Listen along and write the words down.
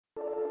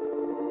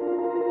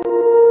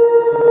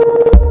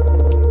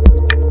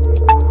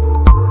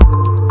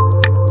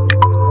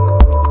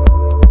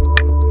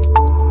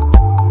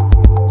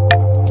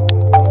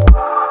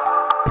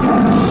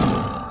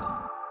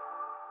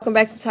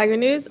Welcome back to Tiger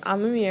News.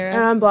 I'm Amira.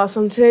 And I'm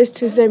Blossom. Today is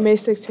Tuesday, May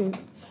 16th.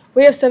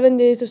 We have 7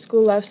 days of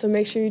school left, so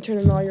make sure you turn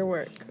in all your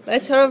work.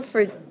 Let's head over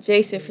for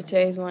Jason for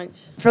today's lunch.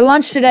 For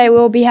lunch today,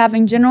 we'll be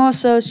having General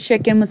Tso's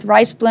chicken with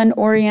rice blend,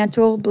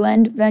 oriental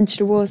blend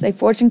vegetables, a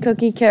fortune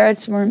cookie,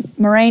 carrots,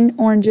 meringue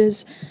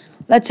oranges.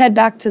 Let's head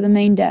back to the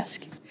main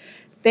desk.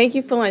 Thank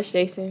you for lunch,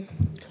 Jason.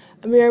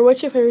 Amira,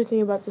 what's your favorite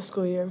thing about the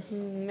school year?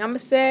 I'm going to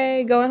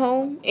say going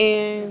home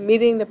and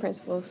meeting the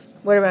principals.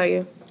 What about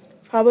you?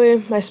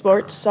 Probably my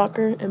sports,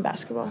 soccer, and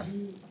basketball.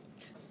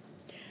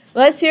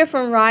 Let's hear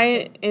from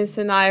Ryan and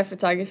Sanaya for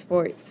Tiger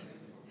Sports.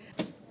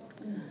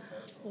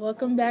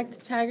 Welcome back to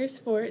Tiger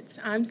Sports.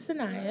 I'm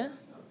Sanaya.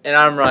 And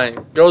I'm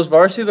Ryan. Girls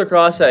varsity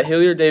lacrosse at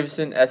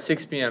Hilliard-Davidson at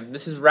 6 p.m.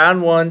 This is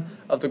round 1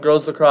 of the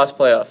girls lacrosse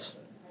playoffs.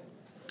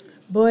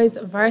 Boys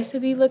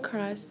varsity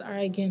lacrosse are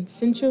against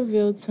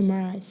Centralville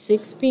tomorrow at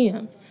 6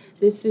 p.m.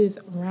 This is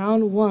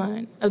round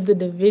 1 of the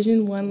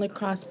Division I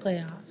lacrosse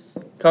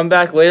playoffs. Come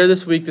back later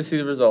this week to see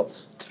the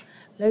results.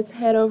 Let's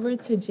head over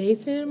to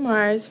Jason and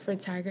Mars for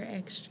Tiger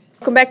Extras.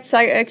 Welcome back to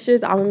Tiger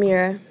Extras. I'm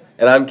Amira.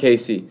 And I'm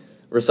Casey.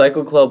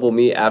 Recycle Club will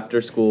meet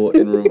after school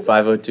in room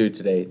 502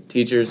 today.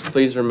 Teachers,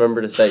 please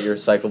remember to set your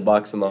recycle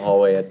box in the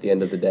hallway at the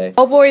end of the day.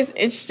 All boys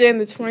interested in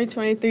the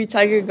 2023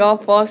 Tiger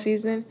Golf Fall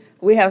season,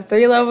 we have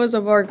 3 levels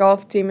of our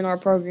golf team in our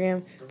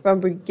program, from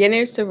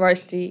beginners to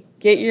varsity.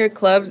 Get your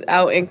clubs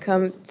out and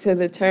come to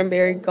the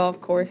Turnberry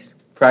Golf Course.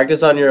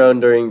 Practice on your own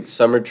during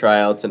summer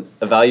tryouts, and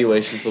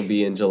evaluations will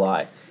be in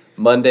July.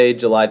 Monday,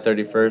 July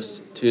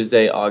 31st,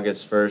 Tuesday,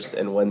 August 1st,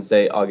 and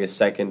Wednesday, August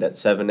 2nd at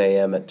 7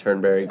 a.m. at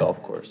Turnberry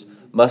Golf Course.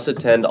 Must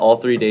attend all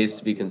 3 days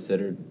to be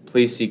considered.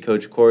 Please see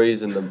Coach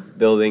Corey's in the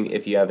building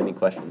if you have any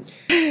questions.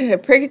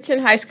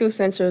 Pickerton High School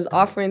Central is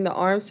offering the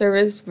Armed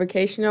Service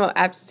Vocational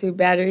Aptitude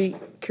Battery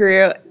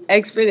Career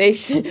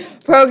Expedition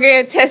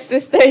Program test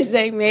this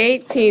Thursday, May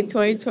 18,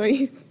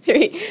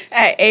 2023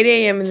 at 8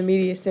 a.m. in the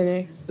Media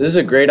Center. This is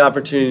a great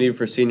opportunity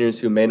for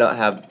seniors who may not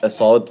have a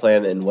solid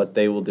plan in what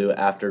they will do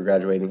after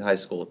graduating high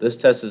school. This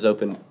test is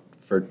open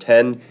for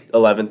 10th,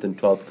 11th, and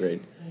 12th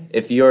grade.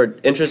 If you are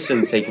interested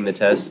in taking the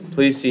test,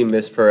 please see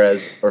Ms.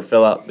 Perez or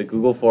fill out the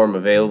Google form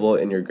available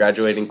in your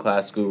graduating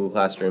class Google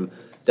Classroom.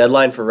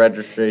 Deadline for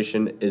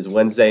registration is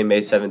Wednesday, May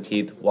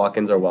 17th.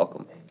 Walk-ins are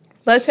welcome.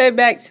 Let's head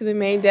back to the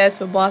main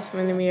desk with Blossom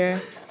and Amira.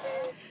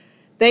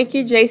 Thank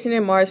you, Jason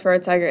and Mars, for our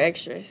Tiger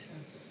Extras.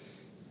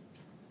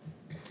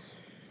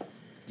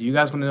 Do you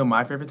guys want to know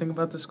my favorite thing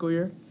about the school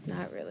year?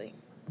 Not really.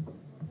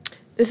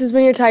 This has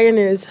been your Tiger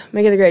News.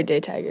 Make it a great day,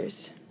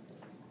 Tigers.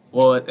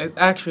 Well, it's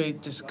actually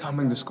just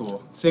coming to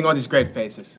school, seeing all these great faces.